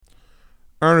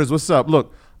Earners, what's up?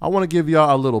 Look, I want to give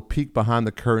y'all a little peek behind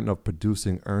the curtain of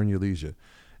producing Earn Your Leisure.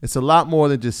 It's a lot more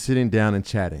than just sitting down and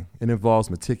chatting. It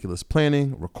involves meticulous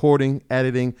planning, recording,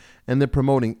 editing, and then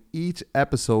promoting each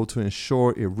episode to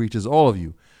ensure it reaches all of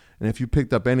you. And if you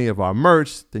picked up any of our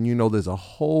merch, then you know there's a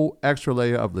whole extra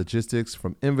layer of logistics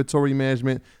from inventory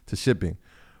management to shipping.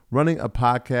 Running a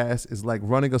podcast is like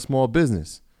running a small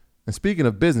business. And speaking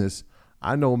of business,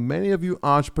 I know many of you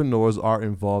entrepreneurs are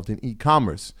involved in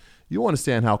e-commerce. You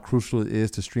understand how crucial it is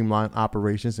to streamline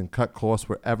operations and cut costs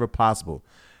wherever possible.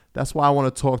 That's why I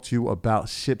want to talk to you about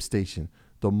ShipStation,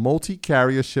 the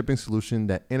multi-carrier shipping solution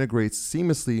that integrates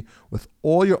seamlessly with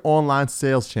all your online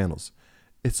sales channels.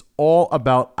 It's all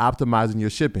about optimizing your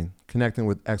shipping, connecting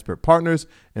with expert partners,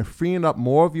 and freeing up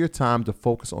more of your time to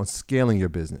focus on scaling your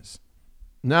business.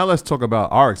 Now let's talk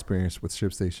about our experience with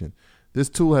ShipStation. This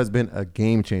tool has been a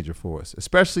game changer for us,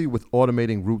 especially with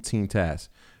automating routine tasks.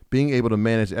 Being able to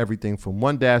manage everything from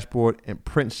one dashboard and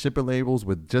print shipping labels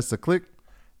with just a click,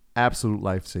 absolute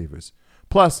lifesavers.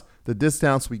 Plus, the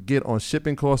discounts we get on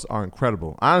shipping costs are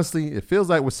incredible. Honestly, it feels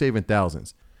like we're saving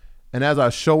thousands. And as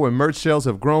our show and merch sales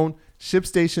have grown,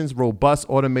 ShipStation's robust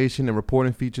automation and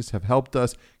reporting features have helped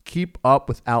us keep up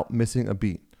without missing a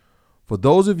beat. For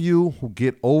those of you who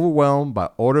get overwhelmed by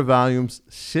order volumes,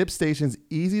 ShipStation's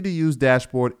easy-to-use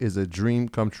dashboard is a dream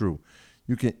come true.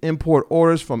 You can import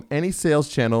orders from any sales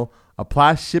channel,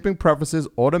 apply shipping preferences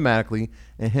automatically,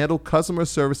 and handle customer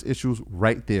service issues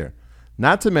right there.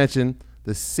 Not to mention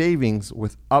the savings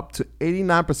with up to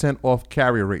 89% off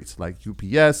carrier rates like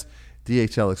UPS,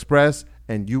 DHL Express,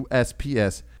 and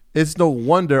USPS. It's no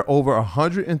wonder over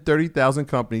 130,000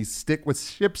 companies stick with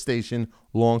ShipStation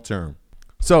long term.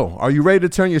 So, are you ready to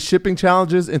turn your shipping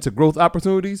challenges into growth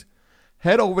opportunities?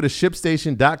 Head over to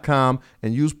ShipStation.com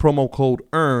and use promo code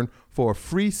EARN for a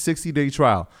free 60-day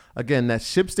trial. Again, that's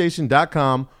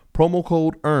ShipStation.com, promo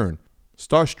code EARN.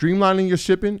 Start streamlining your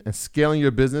shipping and scaling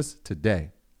your business today.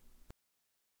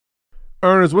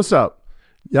 Earners, what's up?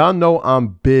 Y'all know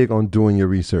I'm big on doing your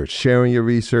research, sharing your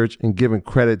research, and giving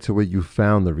credit to where you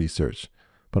found the research.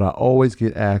 But I always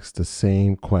get asked the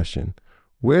same question.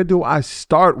 Where do I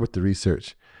start with the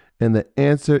research? And the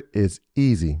answer is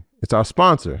easy. It's our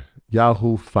sponsor,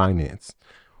 Yahoo Finance.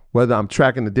 Whether I'm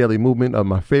tracking the daily movement of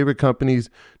my favorite companies,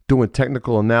 doing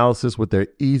technical analysis with their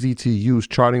easy-to-use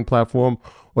charting platform,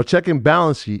 or checking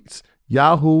balance sheets,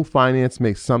 Yahoo Finance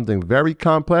makes something very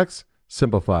complex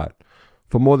simplified.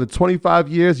 For more than 25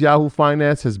 years, Yahoo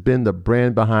Finance has been the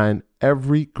brand behind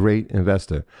every great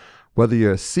investor. Whether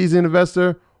you're a seasoned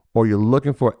investor or you're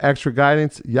looking for extra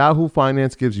guidance, Yahoo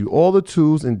Finance gives you all the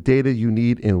tools and data you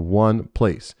need in one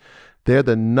place. They're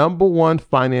the #1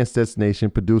 finance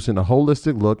destination, producing a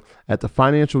holistic look at the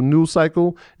financial news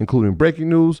cycle, including breaking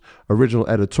news, original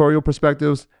editorial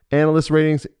perspectives, analyst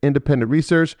ratings, independent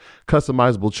research,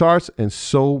 customizable charts, and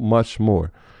so much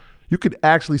more. You could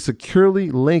actually securely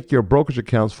link your brokerage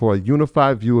accounts for a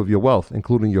unified view of your wealth,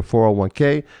 including your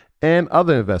 401k and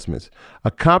other investments. A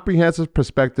comprehensive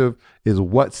perspective is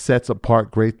what sets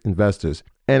apart great investors.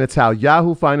 And it's how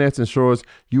Yahoo Finance ensures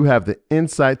you have the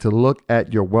insight to look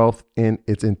at your wealth in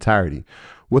its entirety.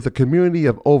 With a community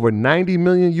of over 90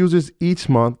 million users each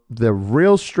month, the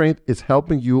real strength is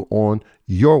helping you on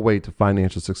your way to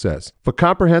financial success. For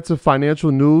comprehensive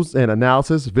financial news and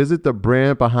analysis, visit the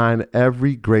brand behind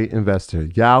every great investor,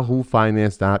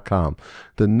 yahoofinance.com.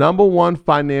 The #1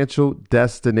 financial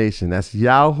destination. That's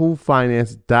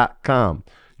yahoofinance.com.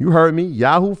 You heard me,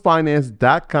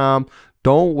 yahoofinance.com.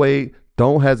 Don't wait.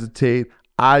 Don't hesitate.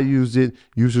 I use it.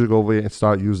 You should go over there and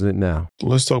start using it now.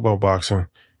 Let's talk about boxing.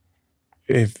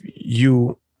 If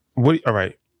you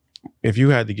had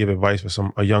to give advice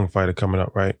for a young fighter coming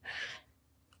up, right?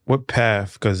 What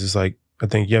path? Because it's like, I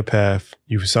think your path,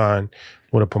 you sign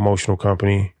with a promotional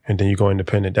company and then you go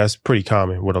independent. That's pretty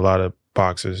common with a lot of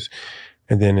boxers.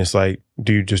 And then it's like,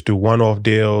 do you just do one-off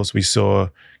deals? We saw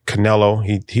Canelo.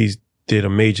 He did a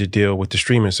major deal with the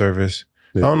streaming service.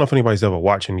 Yeah. I don't know if anybody's ever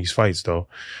watching these fights though,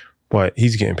 but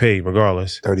he's getting paid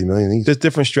regardless. 30 million each. There's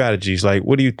different strategies. Like,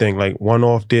 what do you think? Like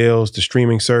one-off deals, the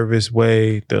streaming service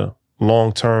way, the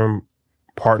long-term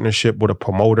partnership with a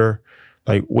promoter.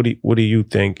 Like, what do you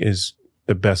think is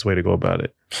the best way to go about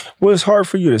it? Well, it's hard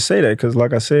for you to say that because,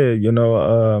 like I said,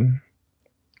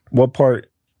 what part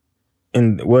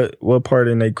in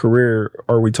their career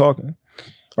are we talking?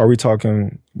 Are we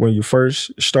talking when you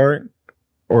first start,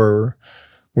 or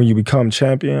when you become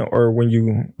champion, or when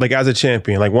you... Like as a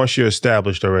champion, like once you're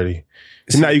established already.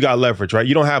 So now you got leverage, right?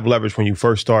 You don't have leverage when you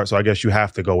first start, so I guess you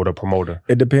have to go with a promoter.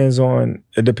 It depends on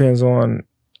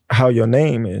how your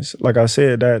name is. Like I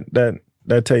said,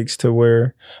 that takes to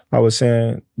where I was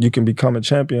saying you can become a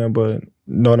champion, but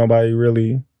don't nobody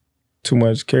really too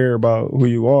much care about who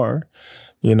you are.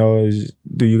 You know,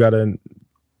 do you got a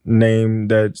name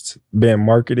that's being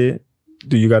marketed?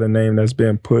 Do you got a name that's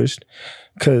being pushed?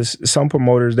 Because some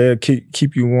promoters, they'll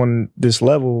keep you on this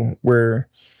level where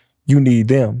you need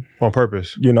them. On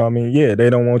purpose. You know what I mean? Yeah, they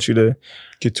don't want you to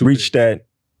Get too reach big. that.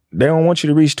 They don't want you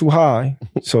to reach too high.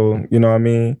 So, you know what I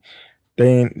mean?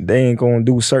 They ain't going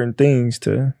to do certain things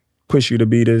to push you to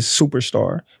be this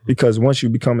superstar. Because once you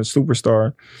become a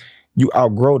superstar, you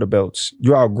outgrow the belts.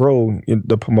 You outgrow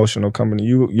the promotional company.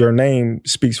 Your name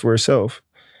speaks for itself.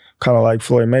 Kind of like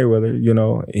Floyd Mayweather, you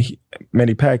know,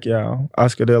 Manny Pacquiao,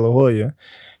 Oscar De La Hoya.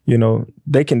 You know,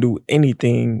 they can do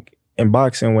anything in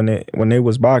boxing when they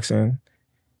was boxing,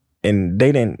 and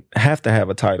they didn't have to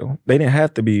have a title. They didn't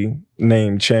have to be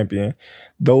named champion.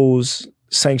 Those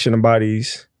sanctioning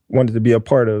bodies wanted to be a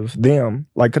part of them.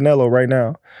 Like Canelo right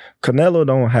now. Canelo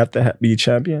don't have to be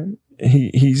champion.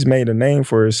 He's made a name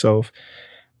for himself,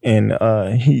 and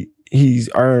he's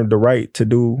earned the right to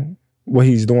do what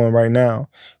he's doing right now,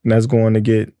 and that's going to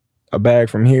get a bag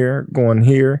from here, going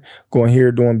here,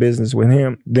 doing business with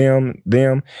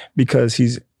them, because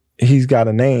he's got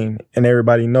a name, and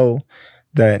everybody know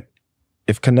that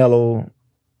if Canelo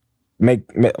make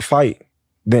a fight,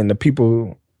 then the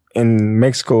people in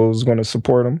Mexico is going to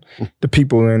support him. The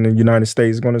people in the United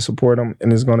States are going to support him,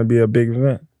 and it's going to be a big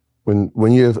event.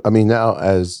 When you're, I mean, now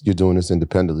as you're doing this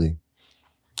independently,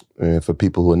 and for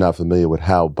people who are not familiar with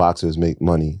how boxers make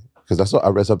money, because I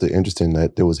read something interesting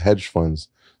that there was hedge funds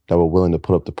that were willing to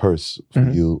put up the purse for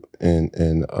you in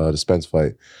the Spence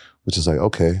fight, which is like,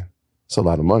 okay, it's a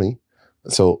lot of money.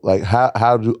 So like,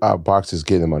 how do our boxers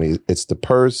get the money? It's the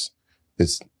purse,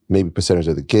 it's maybe percentage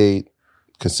of the gate,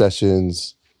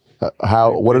 concessions.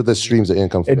 What are the streams of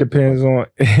income? It depends on.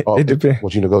 It depends.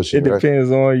 What you negotiate. It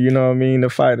depends on, you know what I mean, the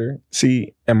fighter.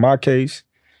 See, in my case,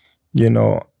 you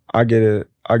know, I get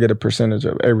a percentage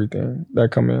of everything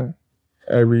that come in.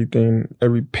 Everything,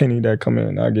 every penny that come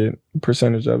in, I get a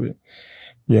percentage of it.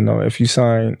 You know, if you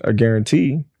sign a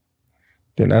guarantee,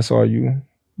 then that's all you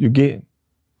get.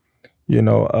 You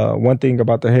know, one thing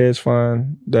about the hedge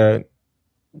fund that,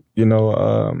 you know,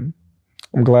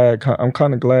 I'm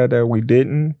kind of glad that we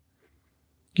didn't,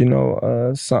 you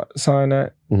know, sign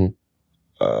that,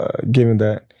 given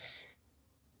that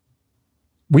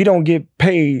we don't get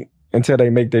paid until they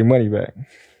make their money back.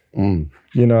 You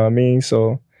know what I mean?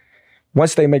 So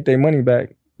once they make their money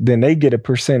back, then they get a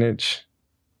percentage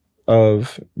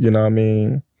of, you know what I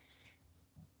mean,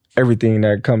 everything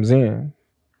that comes in.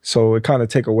 So it kind of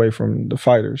take away from the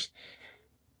fighters.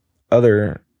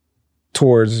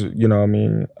 Towards, you know what I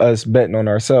mean, us betting on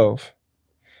ourselves.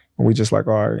 We just like,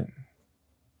 all right,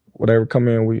 whatever come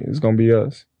in, it's going to be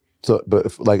us. So, but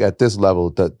if, like at this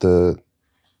level, that the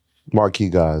marquee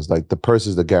guys, like the purse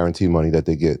is the guarantee money that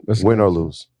they get, win or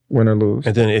lose. Win or lose.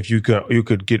 And then if you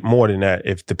could get more than that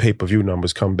if the pay-per-view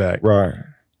numbers come back. Right.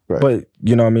 But,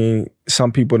 you know what I mean,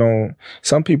 some people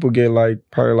get like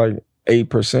probably like 8%,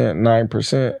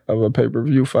 9% of a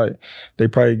pay-per-view fight. They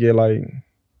probably get like,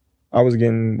 I was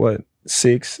getting what,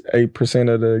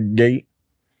 6-8% of the gate.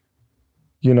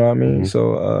 You know what I mean?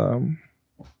 So,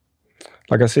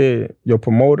 like I said, your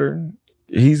promoter,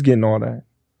 he's getting all that.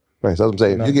 Right, so that's what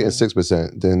I'm saying. If you're getting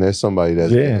 6%, then there's somebody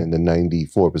that's getting the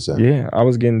 94%. Yeah, I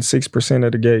was getting 6%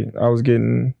 of the gate. I was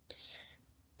getting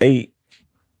 8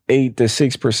 to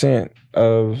 6%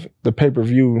 of the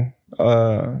pay-per-view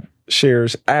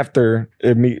shares after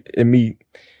it meet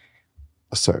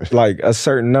like a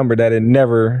certain number that it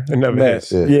never met.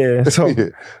 Hits. Yeah. So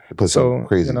so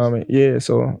crazy. You know what I mean? Yeah.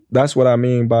 So that's what I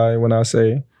mean by when I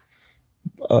say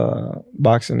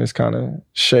boxing is kind of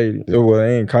shady. Well, it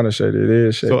ain't kind of shady. It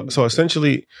is shady. So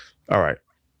essentially, all right,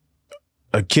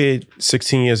 a kid,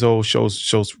 16 years old,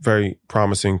 shows very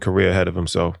promising career ahead of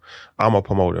himself. I'm a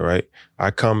promoter, right?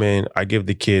 I come in, I give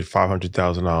the kid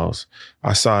 $500,000.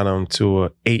 I sign him to an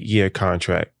 8-year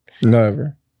contract.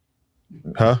 Never.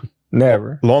 Huh?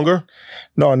 Never. Longer?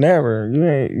 No, never.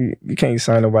 You can't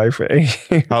sign nobody for 8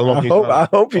 years. How long? I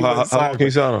hope you how long can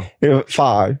you sign him? Yeah,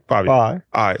 5. 5 years. 5. All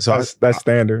right, so that's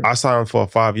standard. I signed him for a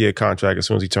 5-year contract as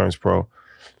soon as he turns pro,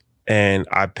 and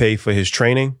I pay for his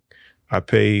training. I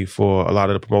pay for a lot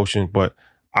of the promotion, but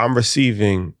I'm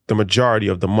receiving the majority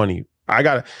of the money.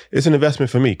 It's an investment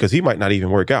for me because he might not even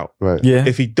work out. Right. Yeah.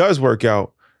 If he does work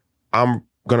out, I'm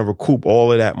gonna recoup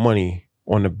all of that money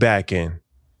on the back end.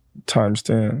 Times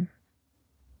 10.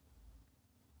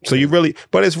 So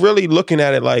but it's really looking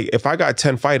at it like if I got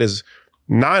 10 fighters,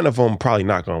 9 of them probably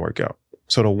not gonna work out.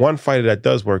 So the one fighter that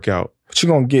does work out, But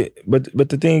you're gonna get. But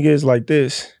the thing is like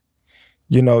this,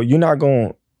 you know, you're not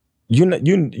gonna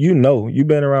you know, you've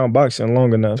been around boxing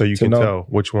long enough So you to can know, tell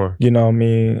which one. you know what I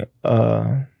mean,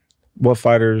 what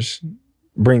fighters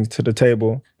bring to the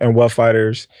table and what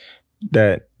fighters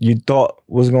that you thought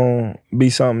was going to be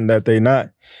something that they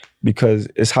not, because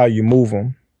it's how you move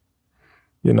them.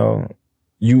 You know,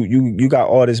 you got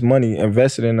all this money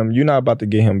invested in him. You're not about to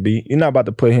get him beat. You're not about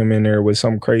to put him in there with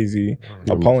some crazy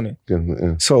opponent.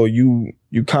 Yeah. So you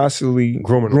constantly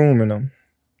grooming him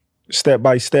step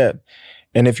by step.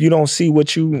 And if you don't see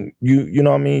what you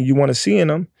know what I mean, you want to see in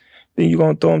him, then you're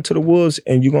going to throw him to the wolves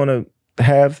and you're going to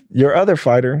have your other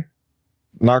fighter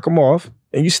knock him off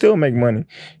and you still make money.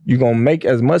 You're going to make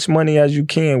as much money as you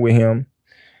can with him,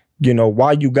 you know,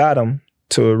 while you got him,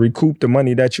 to recoup the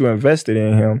money that you invested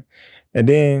in him. And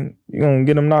then you're going to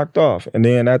get him knocked off. And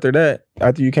then after that,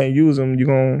 after you can't use him, you're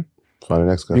going to find the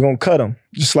next guy. You're going to cut him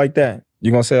just like that.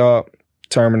 You're going to say, oh,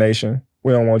 termination.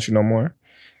 We don't want you no more.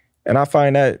 And I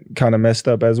find that kind of messed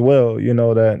up as well, you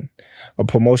know, that a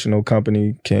promotional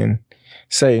company can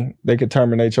say they could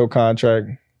terminate your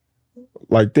contract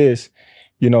like this,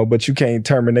 you know, but you can't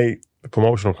terminate the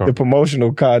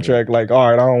promotional contract like,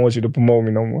 all right, I don't want you to promote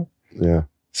me no more. Yeah.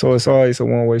 So it's always a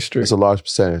one-way street. It's a large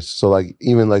percentage. So like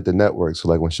even like the networks, so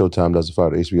like when Showtime does a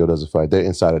fight or HBO does a fight, they're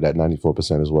inside of that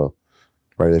 94% as well,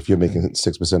 right? If you're making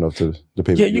 6% off the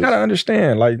pay-per-view. Yeah, you got to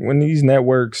understand, like when these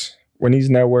networks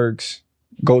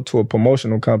go to a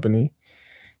promotional company,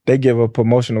 they give a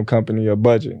promotional company a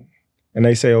budget. And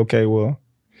they say, okay, well,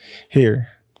 here,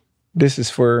 this is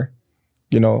for,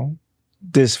 you know,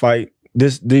 this fight,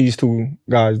 these two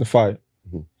guys to fight,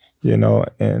 you know,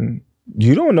 and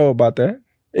you don't know about that.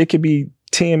 It could be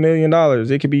 $10 million.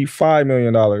 It could be $5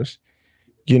 million.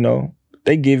 You know,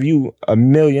 they give you $1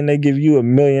 million, they give you $1.5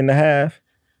 million,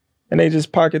 and they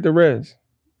just pocket the rest.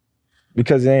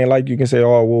 Because it ain't like you can say,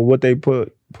 oh, well, what they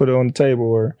put it on the table,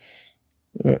 or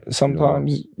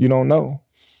sometimes you don't know.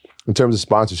 In terms of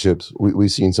sponsorships,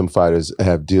 we've seen some fighters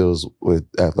have deals with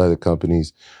athletic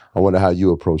companies. I wonder how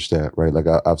you approach that, right? Like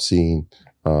I've seen,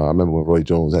 I remember when Roy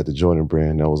Jones had the Jordan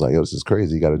brand, I was like, yo, this is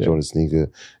crazy. You got a Jordan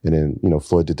sneaker. And then, you know,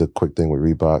 Floyd did the quick thing with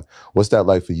Reebok. What's that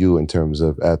like for you in terms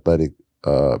of athletic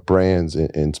brands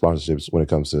and sponsorships when it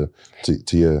comes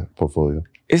to your portfolio?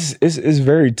 It's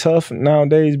very tough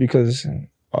nowadays because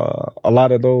a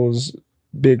lot of those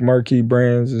big marquee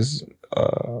brands is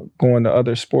going to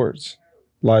other sports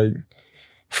like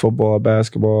football,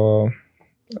 basketball,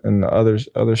 and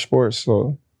other sports.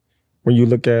 So when you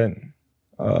look at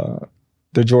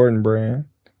the Jordan brand,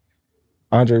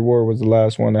 Andre Ward was the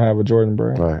last one to have a Jordan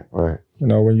brand. Right. You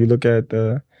know, when you look at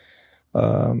the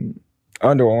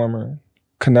Under Armour,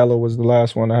 Canelo was the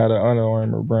last one that had an Under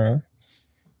Armour brand.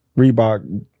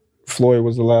 Reebok, Floyd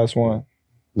was the last one.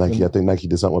 Nike, I think Nike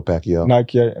did something with Pacquiao.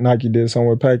 Nike did something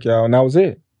with Pacquiao, and that was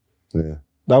it. Yeah.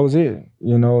 That was it.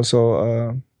 You know,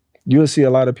 so you'll see a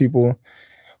lot of people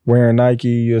wearing Nike.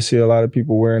 You'll see a lot of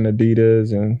people wearing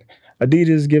Adidas, and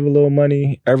Adidas give a little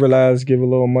money. Everlast give a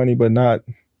little money, but not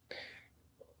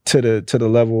to the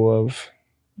level of,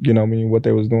 you know what I mean, what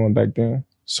they was doing back then.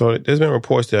 So there's been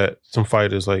reports that some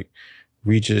fighters like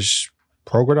Regis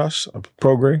Prograis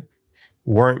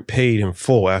weren't paid in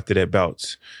full after their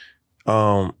bouts.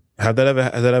 Has that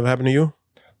ever happened to you?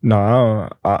 No,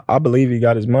 I believe he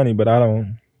got his money, but I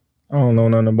don't know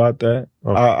nothing about that.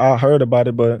 Okay. I heard about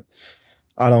it, but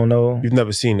I don't know. You've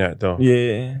never seen that though?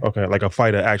 Yeah. Okay, like a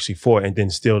fighter actually fought and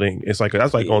then still didn't. It's like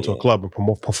that's like going to a club and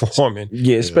performing.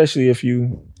 Yeah, especially if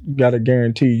you got a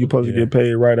guarantee, you're supposed to get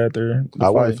paid right after the I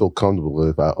fight. wouldn't feel comfortable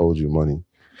if I owed you money.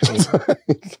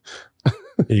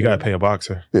 You gotta pay a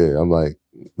boxer. Yeah, I'm like,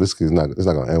 it's not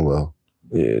gonna end well.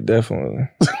 Yeah, definitely.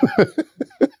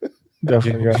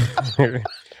 Definitely got.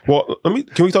 Well,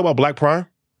 can we talk about Black Prime?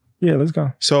 Yeah, let's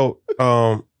go. So,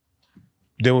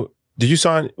 did you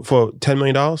sign for $10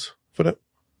 million for that?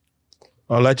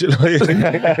 Allegedly.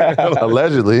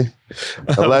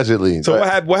 Allegedly. So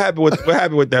what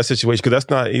happened with that situation? Because that's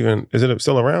not even. Is it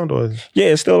still around or? Yeah,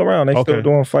 it's still around. They still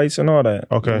doing fights and all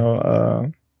that. Okay. You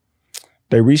know,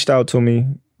 they reached out to me.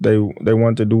 They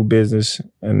wanted to do business,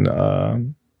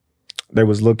 and they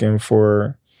was looking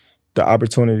for the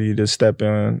opportunity to step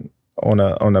in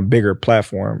on a bigger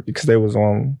platform, because they was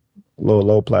on a little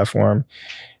low platform,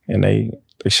 and they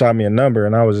shot me a number,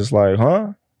 and I was just like,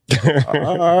 huh?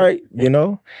 All right, you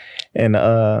know? And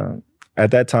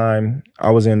at that time,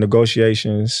 I was in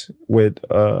negotiations with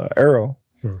Arrow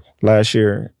last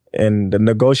year, and the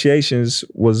negotiations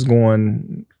was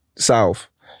going south.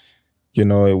 You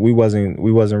know, we wasn't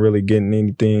really getting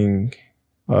anything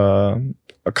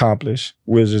accomplished.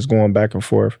 We was just going back and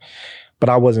forth. But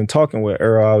I wasn't talking with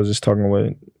Arrow. I was just talking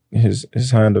with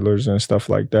his handlers and stuff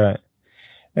like that.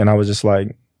 And I was just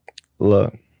like,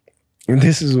 look,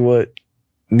 this is what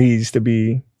needs to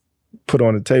be put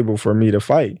on the table for me to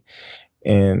fight.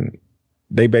 And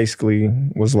they basically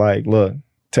was like, look,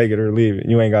 take it or leave it.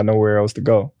 You ain't got nowhere else to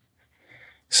go.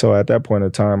 So at that point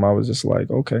in time, I was just like,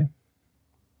 okay,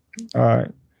 all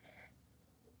right.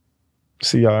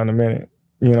 See y'all in a minute.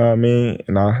 You know what I mean?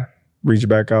 And I reached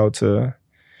back out to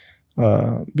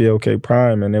BLK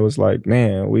Prime, and it was like,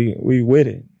 man, we with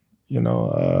it. You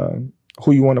know,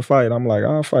 who you want to fight? I'm like,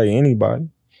 I'll fight anybody.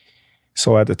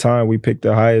 So at the time, we picked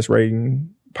the highest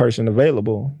rating person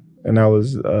available, and that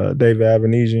was David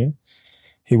Avanesian.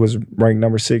 He was ranked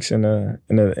number 6 in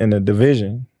the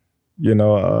division. You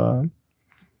know,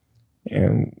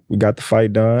 and we got the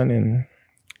fight done, and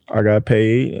I got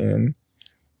paid, and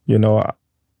you know, I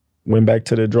went back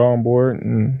to the drawing board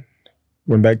and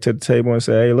went back to the table and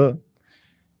said, hey, look,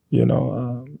 you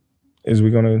know, is we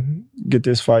going to get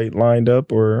this fight lined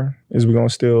up, or is we going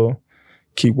to still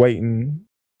keep waiting?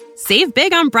 Save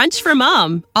big on brunch for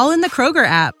mom, all in the Kroger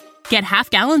app. Get half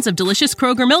gallons of delicious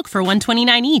Kroger milk for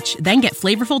 $1.29 each. Then get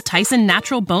flavorful Tyson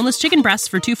natural boneless chicken breasts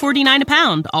for $2.49 a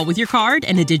pound, all with your card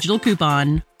and a digital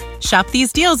coupon. Shop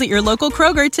these deals at your local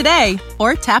Kroger today,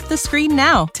 or tap the screen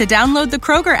now to download the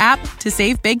Kroger app to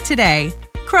save big today.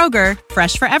 Kroger,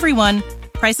 fresh for everyone.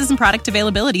 Prices and product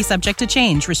availability subject to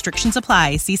change. Restrictions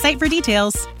apply. See site for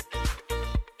details.